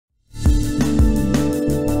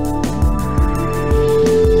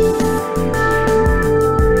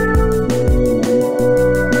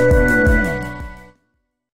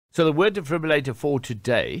So the word defibrillator for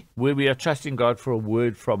today, where we are trusting God for a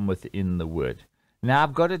word from within the word. Now,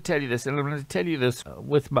 I've got to tell you this, and I'm going to tell you this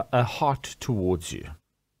with a heart towards you.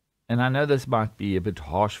 And I know this might be a bit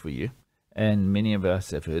harsh for you, and many of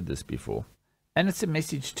us have heard this before. And it's a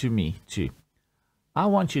message to me, too. I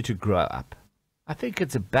want you to grow up. I think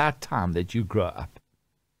it's about time that you grow up.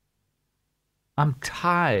 I'm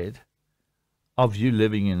tired of you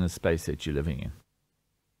living in the space that you're living in.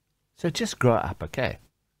 So just grow up, okay?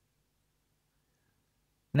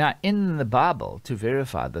 Now, in the Bible, to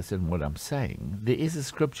verify this and what I'm saying, there is a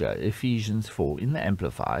scripture, Ephesians 4, in the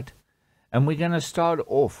Amplified, and we're going to start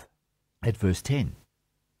off at verse 10.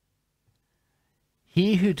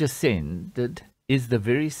 He who descended is the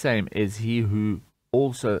very same as he who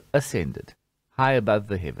also ascended high above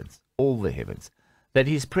the heavens, all the heavens, that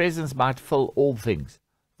his presence might fill all things,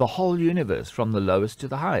 the whole universe from the lowest to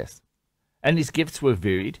the highest. And his gifts were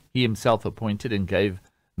varied. He himself appointed and gave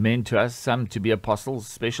men to us, some to be apostles,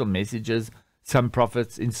 special messengers, some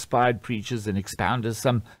prophets, inspired preachers and expounders,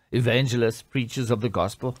 some evangelists, preachers of the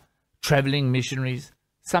gospel, traveling missionaries,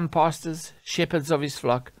 some pastors, shepherds of his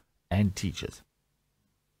flock, and teachers.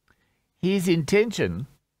 His intention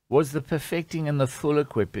was the perfecting and the full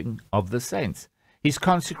equipping of the saints, his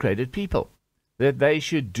consecrated people, that they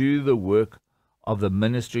should do the work of the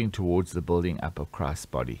ministering towards the building up of Christ's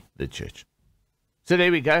body, the church. So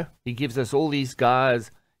there we go. He gives us all these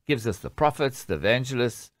guys, gives us the prophets, the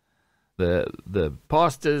evangelists, the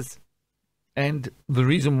pastors, and the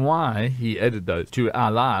reason why he added those to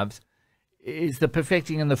our lives is the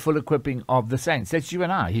perfecting and the full equipping of the saints. That's you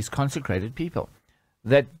and I, his consecrated people,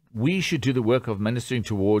 that we should do the work of ministering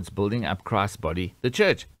towards building up Christ's body, the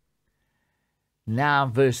church. Now,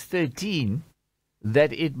 verse 13,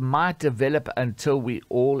 that it might develop until we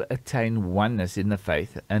all attain oneness in the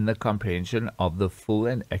faith and the comprehension of the full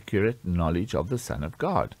and accurate knowledge of the Son of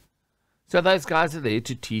God. So those guys are there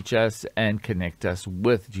to teach us and connect us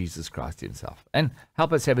with Jesus Christ himself and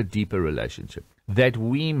help us have a deeper relationship, that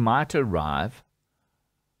we might arrive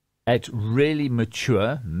at really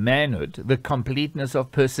mature manhood, the completeness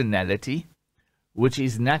of personality, which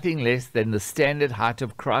is nothing less than the standard height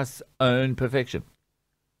of Christ's own perfection,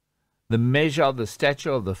 the measure of the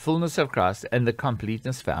stature of the fullness of Christ and the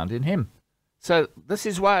completeness found in him. So this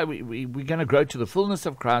is why we're going to grow to the fullness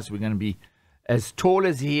of Christ. We're going to be as tall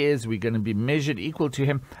as he is. We're going to be measured equal to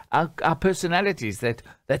him. Our personalities, that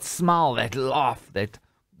smile, that laugh,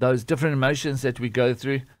 those different emotions that we go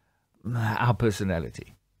through, our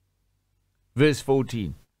personality. Verse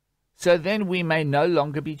 14, so then we may no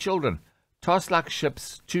longer be children, tossed like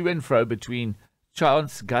ships to and fro between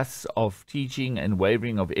chance gusts of teaching and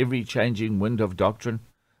wavering of every changing wind of doctrine,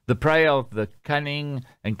 the prey of the cunning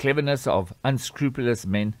and cleverness of unscrupulous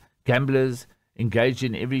men, gamblers, engaged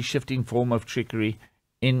in every shifting form of trickery,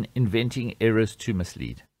 in inventing errors to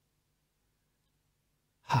mislead.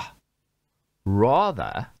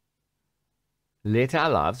 Rather, let our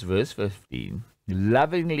lives, verse 15,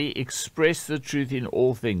 lovingly express the truth in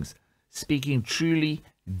all things, speaking truly,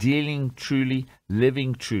 dealing truly,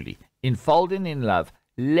 living truly, enfolded in love.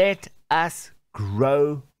 Let us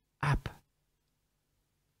grow up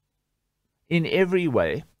in every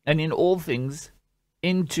way and in all things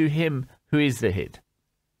into him who is the head,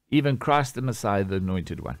 even Christ the Messiah, the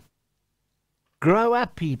anointed one. Grow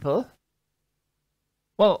up, people.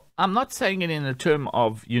 Well, I'm not saying it in the term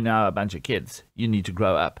of, you know, a bunch of kids. You need to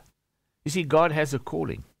grow up. You see, God has a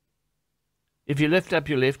calling. If you lift up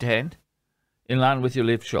your left hand in line with your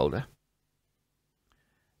left shoulder,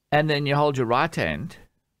 and then you hold your right hand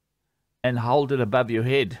and hold it above your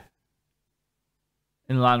head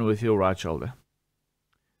in line with your right shoulder,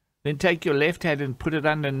 then take your left hand and put it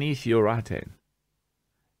underneath your right hand.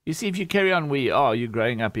 You see, if you carry on where you are, you're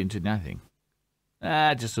growing up into nothing.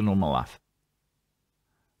 Just a normal life.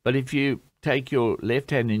 But if you take your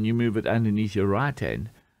left hand and you move it underneath your right hand,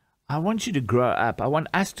 I want you to grow up. I want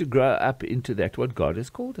us to grow up into that, what God has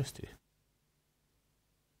called us to.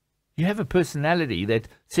 You have a personality that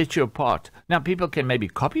sets you apart. Now, people can maybe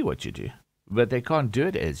copy what you do, but they can't do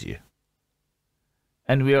it as you.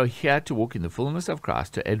 And we are here to walk in the fullness of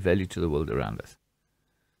Christ to add value to the world around us.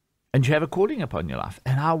 And you have a calling upon your life.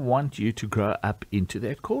 And I want you to grow up into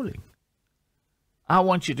that calling. I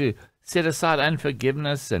want you to set aside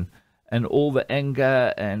unforgiveness and all the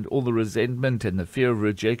anger and all the resentment and the fear of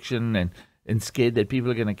rejection and scared that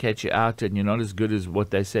people are going to catch you out and you're not as good as what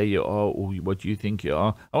they say you are or what you think you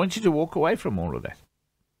are. I want you to walk away from all of that.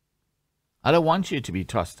 I don't want you to be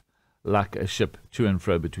tossed like a ship to and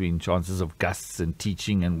fro between chances of gusts and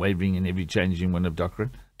teaching and wavering in every changing wind of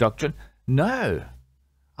doctrine. No.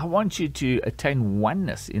 I want you to attain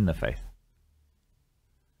oneness in the faith.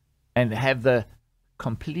 and have the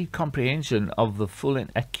complete comprehension of the full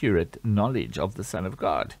and accurate knowledge of the Son of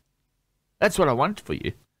God. That's what I want for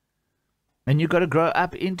you. And you've got to grow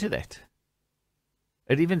up into that.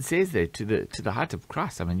 It even says there, to the heart of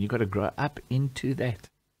Christ. I mean, you've got to grow up into that.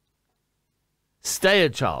 Stay a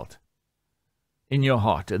child in your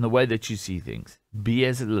heart and the way that you see things. Be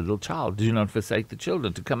as a little child. Do not forsake the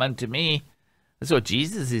children to come unto me. That's what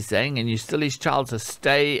Jesus is saying, and you're still his child, so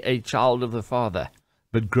stay a child of the Father.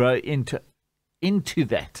 But grow into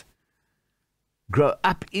that. Grow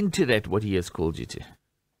up into that, what he has called you to.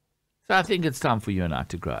 So I think it's time for you and I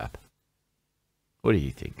to grow up. What do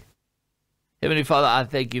you think? Heavenly Father, I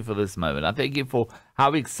thank you for this moment. I thank you for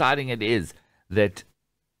how exciting it is that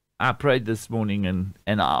I prayed this morning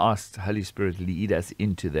and I asked Holy Spirit, lead us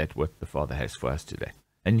into that what the Father has for us today.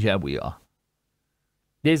 And here we are.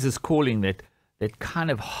 There's this calling that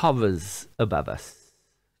kind of hovers above us,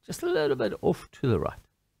 just a little bit off to the right.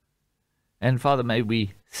 And Father, may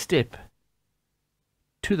we step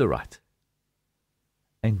to the right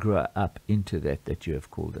and grow up into that you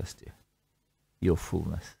have called us to, your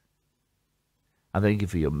fullness. I thank you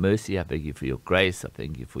for your mercy. I thank you for your grace. I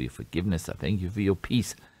thank you for your forgiveness. I thank you for your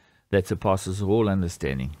peace that surpasses all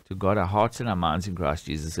understanding. To God, our hearts and our minds in Christ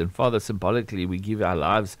Jesus. And Father, symbolically, we give our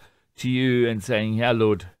lives to you and saying, yeah,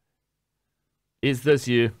 Lord, is this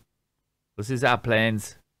you? This is our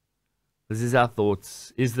plans. This is our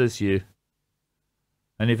thoughts. Is this you?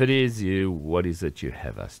 And if it is you, what is it you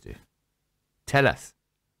have us do? Tell us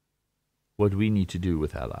what we need to do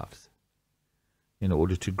with our lives in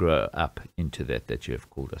order to grow up into that you have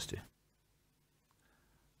called us to.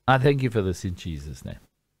 I thank you for this in Jesus' name.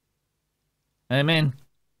 Amen.